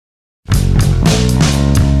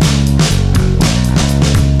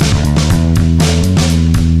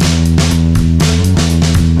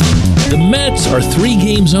are 3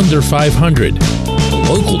 games under 500. The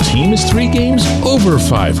local team is 3 games over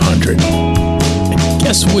 500. And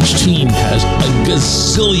guess which team has a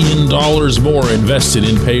gazillion dollars more invested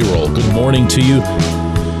in payroll? Good morning to you.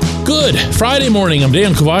 Good Friday morning. I'm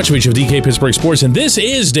Dan Kovacevic of DK Pittsburgh Sports, and this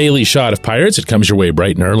is Daily Shot of Pirates. It comes your way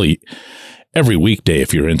bright and early every weekday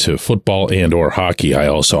if you're into football and or hockey. I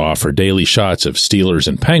also offer daily shots of Steelers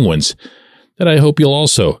and Penguins that I hope you'll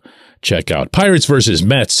also check out. Pirates versus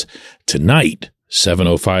Mets tonight,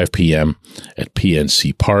 7:05 p.m. at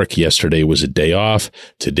PNC Park. Yesterday was a day off.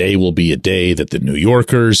 Today will be a day that the New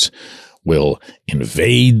Yorkers will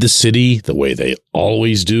invade the city the way they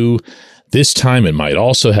always do. This time, it might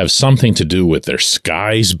also have something to do with their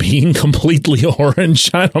skies being completely orange.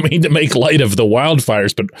 I don't mean to make light of the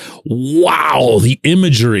wildfires, but wow, the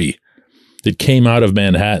imagery that came out of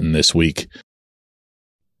Manhattan this week.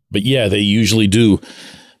 But yeah, they usually do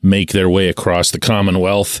make their way across the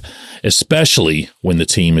Commonwealth, especially when the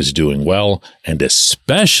team is doing well, and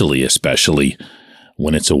especially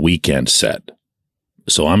when it's a weekend set.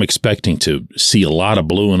 So I'm expecting to see a lot of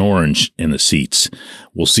blue and orange in the seats.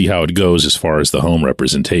 We'll see how it goes as far as the home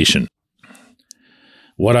representation.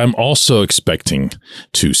 What I'm also expecting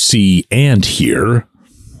to see and hear,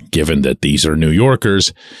 given that these are New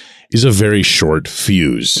Yorkers, is a very short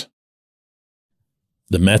fuse.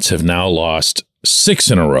 The Mets have now lost 6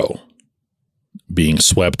 in a row, being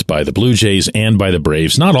swept by the Blue Jays and by the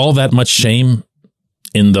Braves. Not all that much shame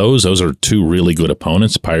in those. Those are 2 really good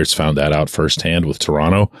opponents. Pirates found that out firsthand with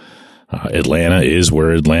Toronto. Atlanta is where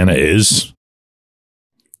Atlanta is.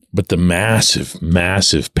 But the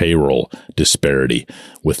massive payroll disparity,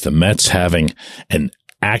 with the Mets having an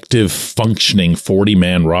active, functioning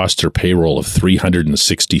 40-man roster payroll of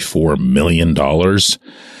 $364 million,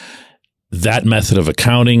 that method of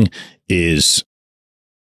accounting is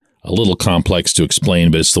a little complex to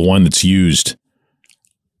explain, but it's the one that's used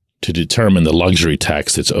to determine the luxury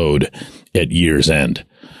tax that's owed at year's end.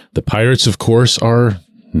 The Pirates, of course, are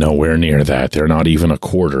nowhere near that. They're not even a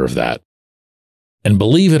quarter of that. And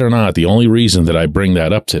believe it or not, the only reason that I bring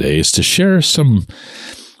that up today is to share some,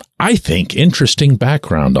 I think, interesting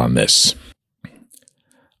background on this.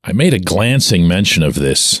 I made a glancing mention of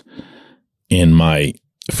this in my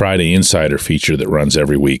Friday Insider feature that runs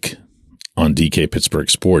every week on DK Pittsburgh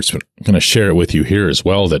Sports, but I'm going to share it with you here as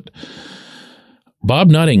well, that Bob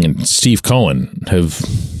Nutting and Steve Cohen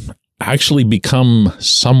have actually become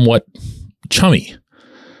somewhat chummy.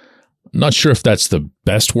 I'm not sure if that's the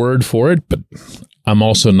best word for it, but I'm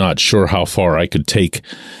also not sure how far I could take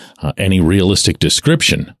any realistic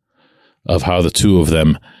description of how the two of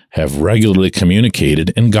them have regularly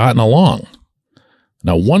communicated and gotten along.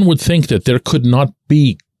 Now, one would think that there could not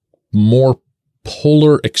be more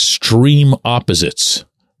polar extreme opposites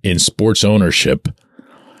in sports ownership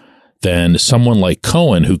than someone like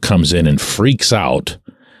Cohen, who comes in and freaks out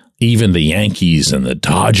even the Yankees and the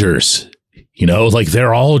Dodgers. You know, like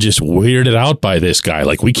they're all just weirded out by this guy.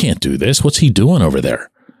 Like, we can't do this. What's he doing over there?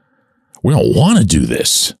 We don't want to do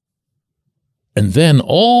this. And then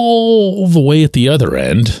all the way at the other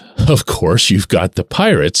end, of course, you've got the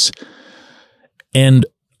Pirates, and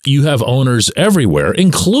you have owners everywhere,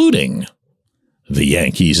 including the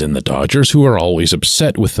Yankees and the Dodgers, who are always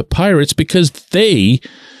upset with the Pirates because they,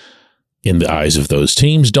 in the eyes of those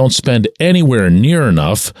teams, don't spend anywhere near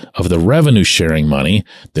enough of the revenue sharing money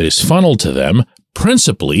that is funneled to them,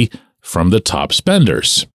 principally from the top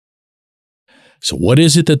spenders. So what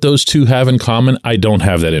is it that those two have in common? I don't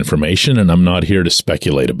have that information, and I'm not here to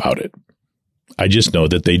speculate about it. I just know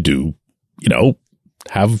that they do,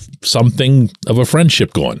 have something of a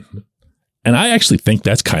friendship going. And I actually think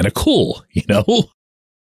that's kind of cool,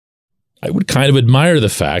 I would kind of admire the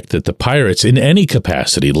fact that the Pirates, in any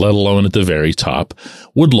capacity, let alone at the very top,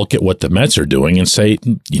 would look at what the Mets are doing and say,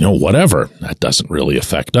 whatever, that doesn't really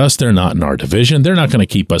affect us. They're not in our division. They're not going to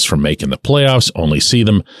keep us from making the playoffs, only see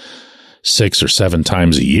them 6 or 7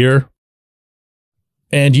 times a year.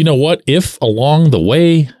 And you know what? If along the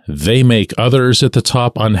way they make others at the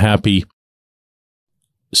top unhappy,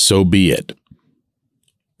 so be it.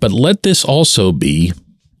 But let this also be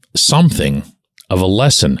something of a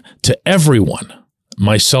lesson to everyone,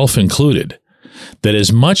 myself included, that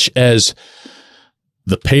as much as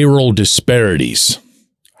the payroll disparities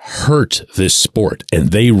hurt this sport,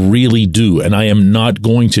 and they really do, and I am not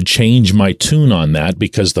going to change my tune on that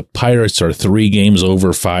because the Pirates are 3 games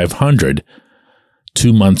over 500,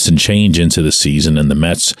 2 months and change into the season, and the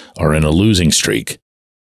Mets are in a losing streak.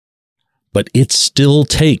 But it still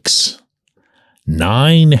takes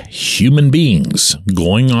 9 human beings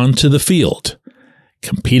going onto the field,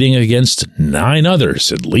 competing against 9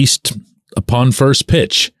 others, at least upon first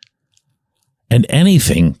pitch, and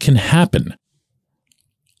anything can happen.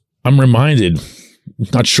 I'm reminded,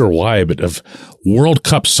 not sure why, but of World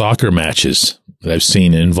Cup soccer matches that I've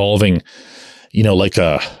seen involving, like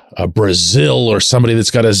a Brazil or somebody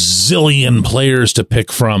that's got a zillion players to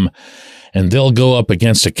pick from, and they'll go up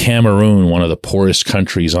against a Cameroon, one of the poorest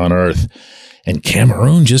countries on earth. And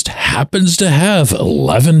Cameroon just happens to have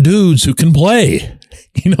 11 dudes who can play.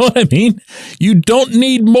 You know what I mean? You don't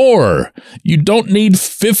need more. You don't need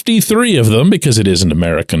 53 of them because it isn't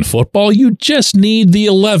American football. You just need the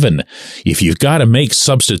 11. If you've got to make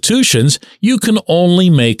substitutions, you can only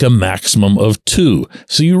make a maximum of 2.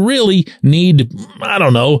 So you really need,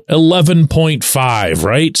 11.5,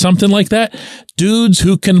 right? Something like that. Dudes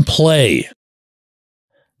who can play.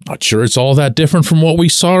 Not sure it's all that different from what we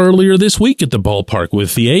saw earlier this week at the ballpark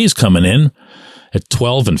with the A's coming in at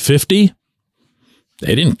 12 and 50.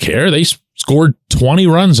 They didn't care. They scored 20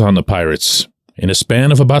 runs on the Pirates in a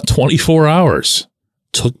span of about 24 hours.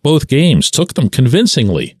 Took both games, took them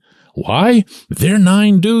convincingly. Why? Their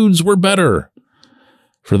 9 dudes were better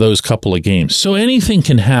for those couple of games. So anything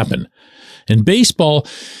can happen. And baseball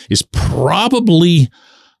is probably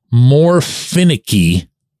more finicky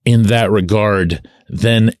in that regard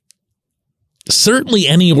than certainly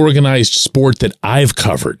any organized sport that I've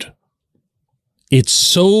covered. It's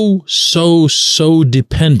so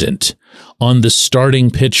dependent on the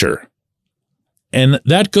starting pitcher. And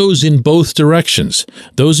that goes in both directions.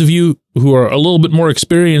 Those of you who are a little bit more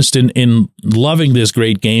experienced in loving this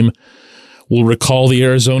great game will recall the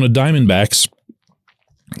Arizona Diamondbacks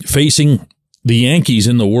facing the Yankees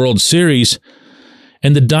in the World Series.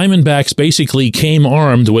 And the Diamondbacks basically came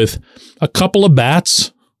armed with a couple of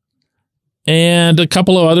bats and a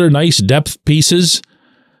couple of other nice depth pieces.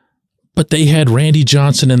 But they had Randy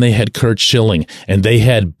Johnson and they had Curt Schilling, and they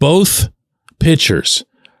had both pitchers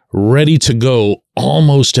ready to go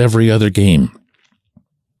almost every other game.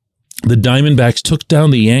 The Diamondbacks took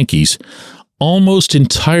down the Yankees almost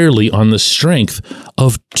entirely on the strength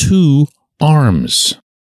of 2 arms.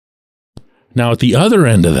 Now, at the other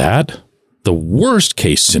end of that, the worst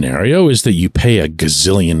case scenario is that you pay a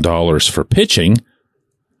gazillion dollars for pitching,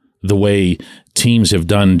 the way teams have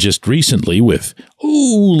done just recently with,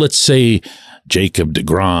 let's say Jacob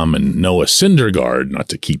deGrom and Noah Syndergaard, not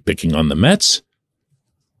to keep picking on the Mets.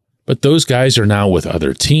 But those guys are now with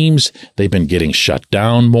other teams. They've been getting shut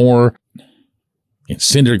down more. In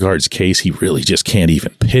Syndergaard's case, he really just can't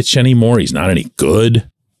even pitch anymore. He's not any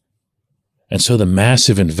good. And so the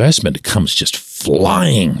massive investment comes just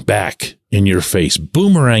flying back in your face,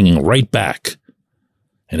 boomeranging right back.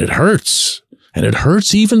 And it hurts. And it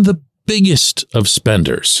hurts even the biggest of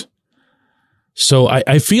spenders. So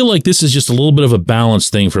I feel like this is just a little bit of a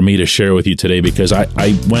balanced thing for me to share with you today, because I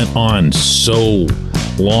went on so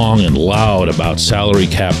long and loud about salary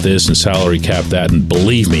cap this and salary cap that. And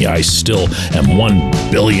believe me, I still am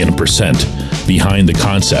 1,000,000,000% behind the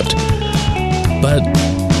concept. But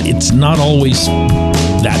it's not always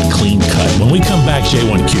that clean cut. When we come back,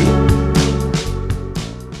 J1Q.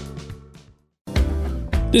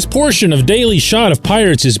 This portion of Daily Shot of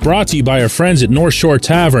Pirates is brought to you by our friends at North Shore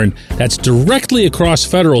Tavern, that's directly across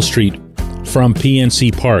Federal Street from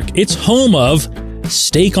PNC Park. It's home of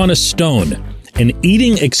Steak on a Stone, an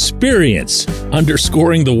eating experience,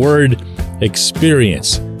 underscoring the word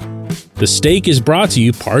experience. The steak is brought to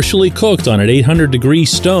you partially cooked on an 800-degree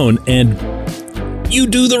stone, and you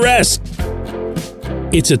do the rest.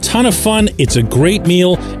 It's a ton of fun, it's a great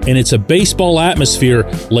meal, and it's a baseball atmosphere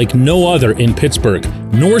like no other in Pittsburgh.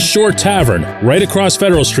 North Shore Tavern, right across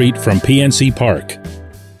Federal Street from PNC Park.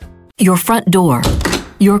 Your front door,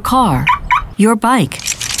 your car, your bike,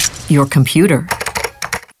 your computer,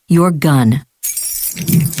 your gun.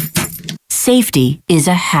 Safety is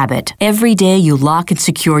a habit. Every day you lock and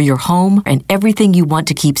secure your home and everything you want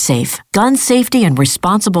to keep safe. Gun safety and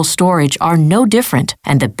responsible storage are no different,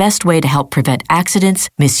 and the best way to help prevent accidents,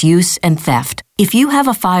 misuse, and theft. If you have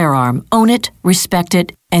a firearm, own it, respect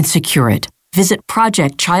it, and secure it. Visit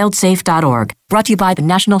ProjectChildSafe.org. Brought to you by the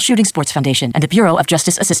National Shooting Sports Foundation and the Bureau of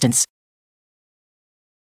Justice Assistance.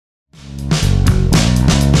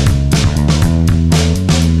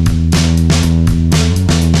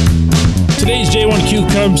 Today's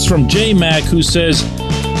J1Q comes from J-Mac, who says,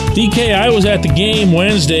 DK, I was at the game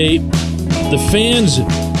Wednesday. The fans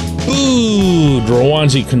booed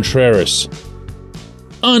Roansy Contreras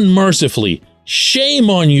unmercifully. Shame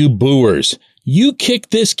on you booers. You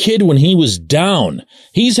kicked this kid when he was down.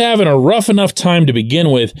 He's having a rough enough time to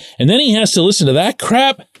begin with, and then he has to listen to that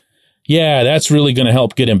crap? Yeah, that's really going to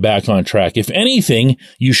help get him back on track. If anything,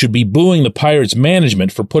 you should be booing the Pirates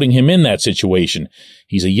management for putting him in that situation.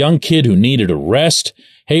 He's a young kid who needed a rest,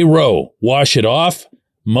 Hey, Ro, wash it off.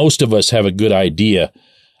 Most of us have a good idea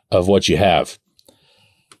of what you have.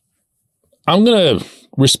 I'm going to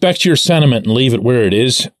respect your sentiment and leave it where it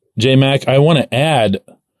is, J-Mac. I want to add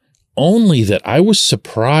only that I was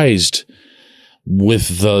surprised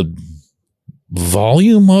with the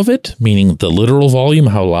volume of it, meaning the literal volume,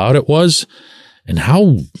 how loud it was, and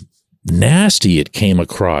how nasty it came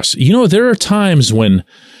across. You know, there are times when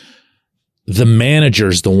the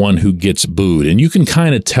manager's the one who gets booed, and you can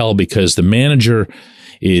kind of tell because the manager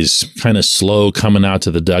is kind of slow coming out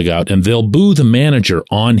to the dugout, and they'll boo the manager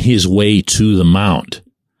on his way to the mound.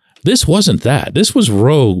 This wasn't that. This was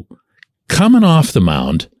Rowe coming off the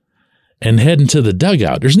mound and heading to the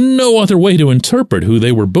dugout. There's no other way to interpret who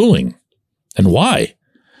they were booing and why.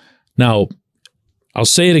 Now, I'll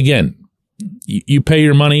say it again. You pay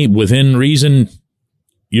your money within reason.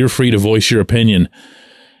 You're free to voice your opinion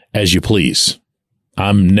as you please.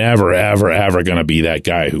 I'm never, ever, ever going to be that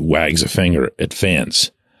guy who wags a finger at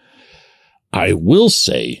fans. I will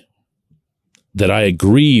say that I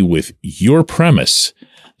agree with your premise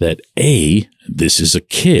that A, this is a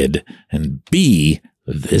kid, and B,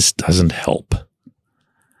 this doesn't help.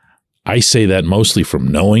 I say that mostly from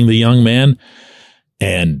knowing the young man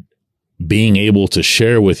and being able to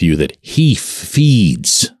share with you that he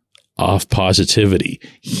feeds off positivity.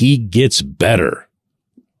 He gets better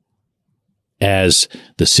as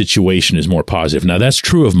the situation is more positive. Now, that's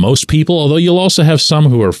true of most people, although you'll also have some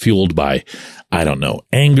who are fueled by, I don't know,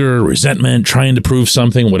 anger, resentment, trying to prove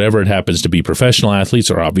something, whatever it happens to be. Professional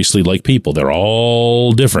athletes are obviously like people. They're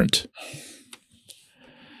all different.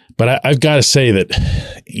 But I've got to say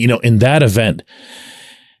that, you know, in that event,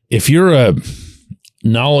 if you're a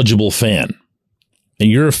knowledgeable fan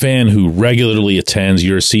and you're a fan who regularly attends,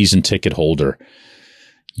 you're a season ticket holder,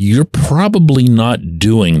 you're probably not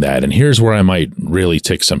doing that. And here's where I might really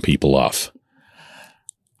tick some people off.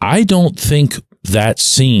 I don't think that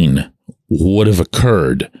scene would have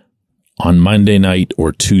occurred on Monday night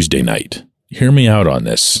or Tuesday night. Hear me out on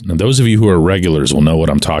this. And those of you who are regulars will know what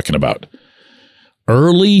I'm talking about.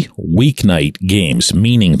 Early weeknight games,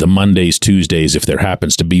 meaning the Mondays, Tuesdays, if there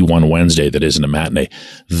happens to be one Wednesday that isn't a matinee,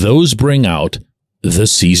 those bring out the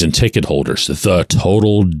season ticket holders, the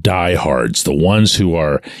total diehards, the ones who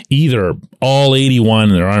are either all 81,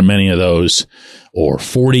 and there aren't many of those, or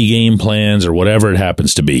 40 game plans or whatever it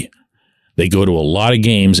happens to be. They go to a lot of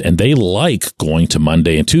games and they like going to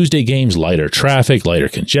Monday and Tuesday games, lighter traffic, lighter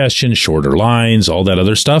congestion, shorter lines, all that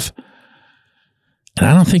other stuff. And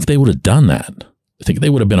I don't think they would have done that. I think they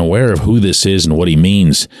would have been aware of who this is and what he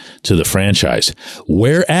means to the franchise.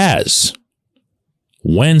 Whereas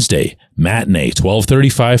Wednesday, matinee,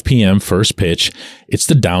 12:35 p.m., first pitch, it's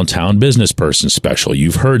the downtown business person special.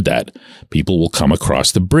 You've heard that. People will come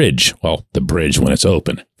across the bridge. Well, the bridge when it's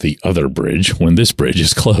open. The other bridge when this bridge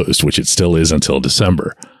is closed, which it still is until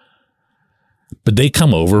December. But they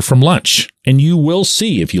come over from lunch, and you will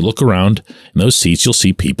see, if you look around in those seats, you'll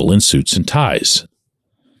see people in suits and ties.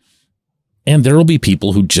 And there will be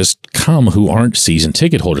people who just come who aren't season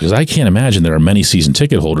ticket holders, because I can't imagine there are many season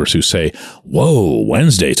ticket holders who say, whoa,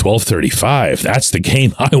 Wednesday, 12:35, that's the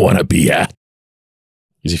game I want to be at.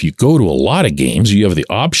 Because if you go to a lot of games, you have the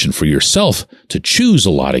option for yourself to choose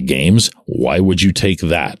a lot of games. Why would you take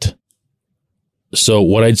that? So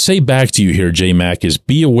what I'd say back to you here, J-Mac, is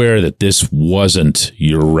be aware that this wasn't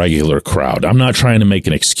your regular crowd. I'm not trying to make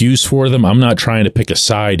an excuse for them. I'm not trying to pick a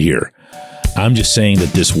side here. I'm just saying that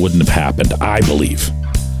this wouldn't have happened, I believe,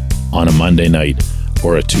 on a Monday night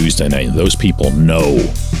or a Tuesday night. Those people know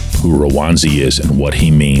who Rowanzi is and what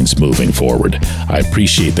he means moving forward. I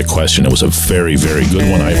appreciate the question. It was a very, very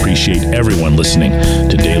good one. I appreciate everyone listening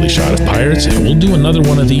to Daily Shot of Pirates, and we'll do another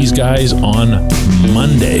one of these guys on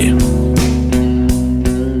Monday.